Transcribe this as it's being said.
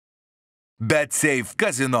Betsafe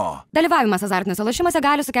kazino. Dalyvavimas azartiniuose lošimuose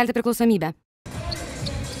gali sukelti priklausomybę.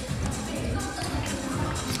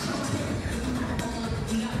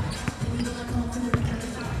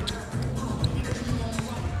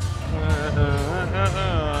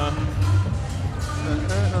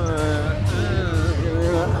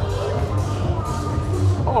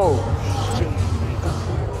 Oh, shit.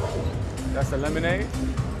 That's a lemonade?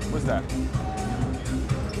 What's that?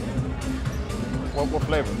 What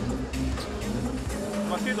flavor?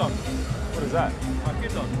 Mosquito. What is that?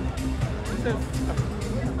 Mosquito. This is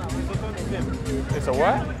isotonic drink. It's a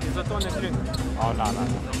what? Isotonic drink. Oh, no.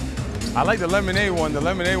 I like the lemonade one. The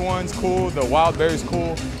lemonade one's cool. The wild berry's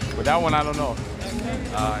cool. But that one, I don't know.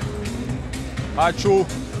 All right, True.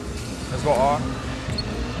 Let's go, R.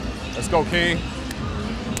 Let's go, King.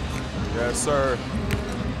 Yes, sir.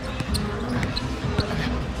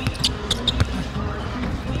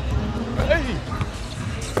 Hey!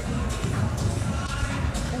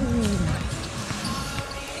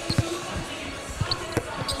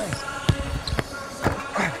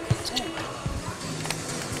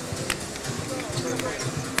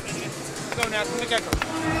 Go now, the gecko.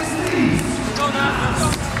 Go now, go.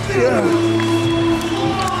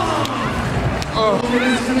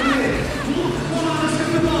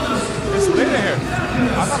 It's lit in here.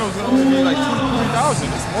 I thought it was gonna only be like 2,000,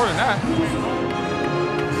 3,000. It's more than that.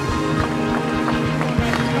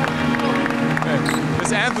 Hey,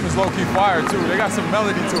 this anthem is low-key fire too. They got some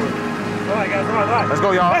melody to it. All right, guys, all right. Let's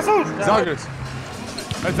go, y'all. Žalgiris.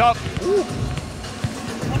 Heads up. Ooh.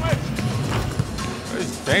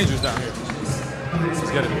 It's dangerous down here.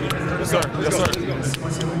 Let's get it. Yes, sir. Yes, sir. All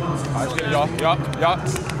right, let's get it, y'all. Y'all.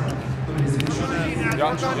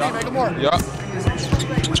 Make it more. Yeah.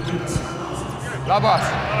 Labas.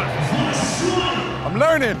 I'm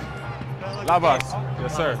learning. Labas.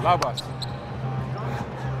 Yes, sir. Labas.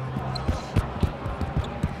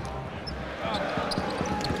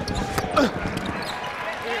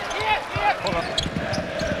 Hold up.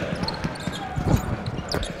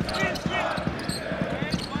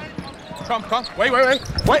 Come. Wait.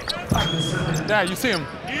 There, you see him.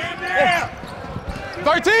 Oh.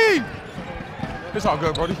 13! It's all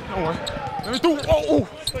good, Brody. Don't worry. Let me do. Oh.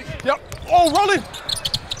 Yep. Oh, rolling.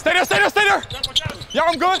 Stay there. Yeah,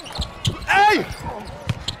 I'm good. Hey!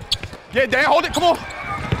 Yeah, Dan, hold it. Come on.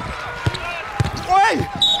 Hey!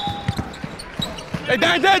 Hey,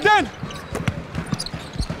 Dan.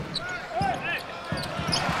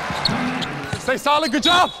 Stay solid. Good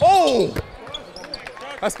job. Oh!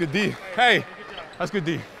 That's good D. Hey, that's good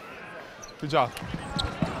D. Good job.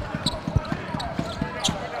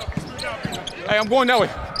 Hey, I'm going that way.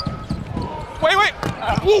 Wait.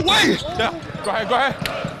 Ooh, wait. Yeah, go ahead.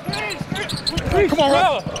 Come on,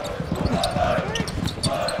 Rob.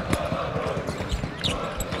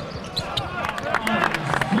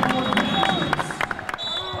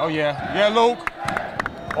 Oh, yeah. Yeah, Luke.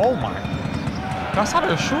 Oh, my. That's how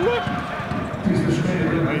they shoot it?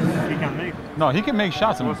 He can make. No, he can make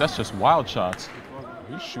shots. I mean, that's just wild shots.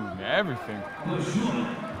 He's shooting everything. And he's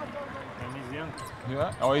young.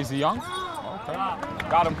 Yeah. Oh, he's young? Okay.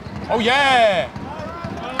 Got him. Oh, yeah.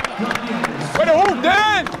 Way to hoop,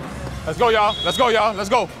 Dan. Let's go, y'all. Let's go.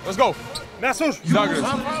 Nazas.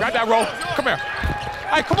 Grab that roll. Come here.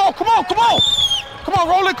 Hey, come on. Come on,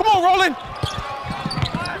 rolling.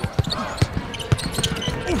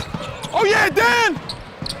 Oh, yeah, Dan.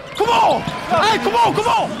 Come on. Hey, come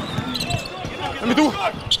on. Let me do it.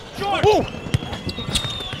 Ooh.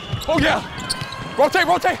 Oh, yeah.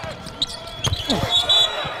 Rotate.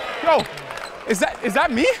 Yo, is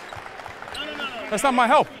that me? No. That's not my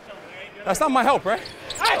help. That's not my help, right?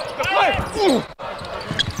 Hey, the play. Ooh.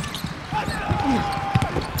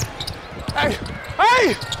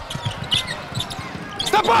 Hey!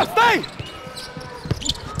 Step up, stay!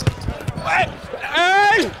 Hey!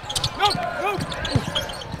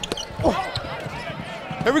 Go.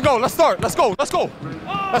 Here we go, let's start. Let's go,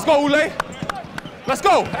 Ule. Let's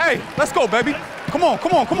go, hey, let's go, baby. Come on.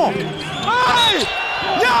 Hey!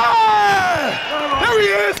 Yeah! There he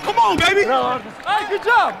is, come on, baby. Hey, good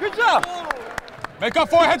job. Make up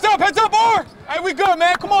for it, heads up, or. Hey, we good,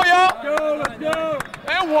 man, come on, y'all. Let's go.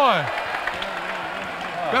 And one.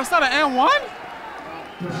 That's not an and one?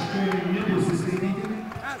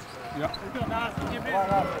 Yeah.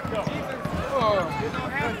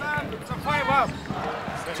 It's a 5 up.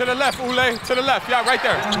 To the left, Ule. To the left. Yeah, right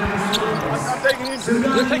there. I'm taking him.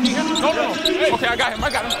 You're taking him? No. Hey. Okay, I got him.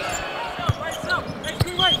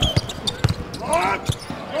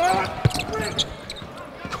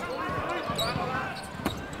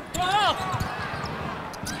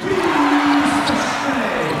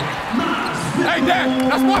 Hey, Dan,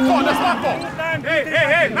 that's my fault. That's my fault.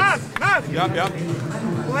 Hey, Naz. Yep.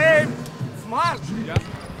 Play smart. Yep.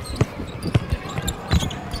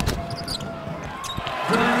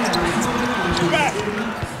 Back.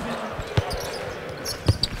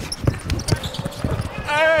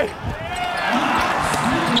 Hey.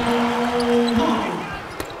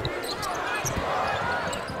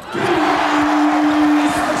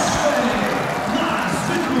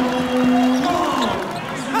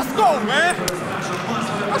 Let's go, man.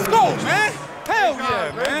 Let's go, man. Hell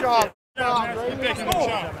yeah, man.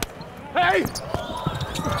 Hey.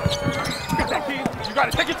 Get that, Keen. You got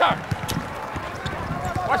it. Take your time.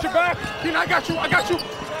 Watch your back. Keen, I got you. Oh.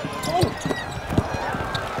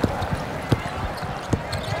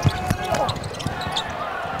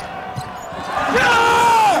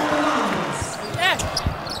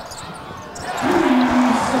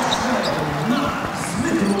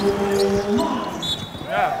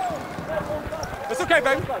 Yeah. It's okay,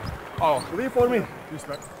 baby. Oh. Leave for me.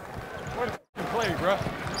 Respect. What a f***ing play, bro. What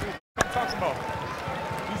are you talking about?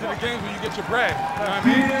 These are the games where you get your bread. You know what I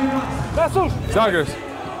mean? That's us. Žalgiris.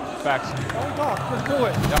 Facts. Don't talk. Just do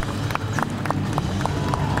it. Yep.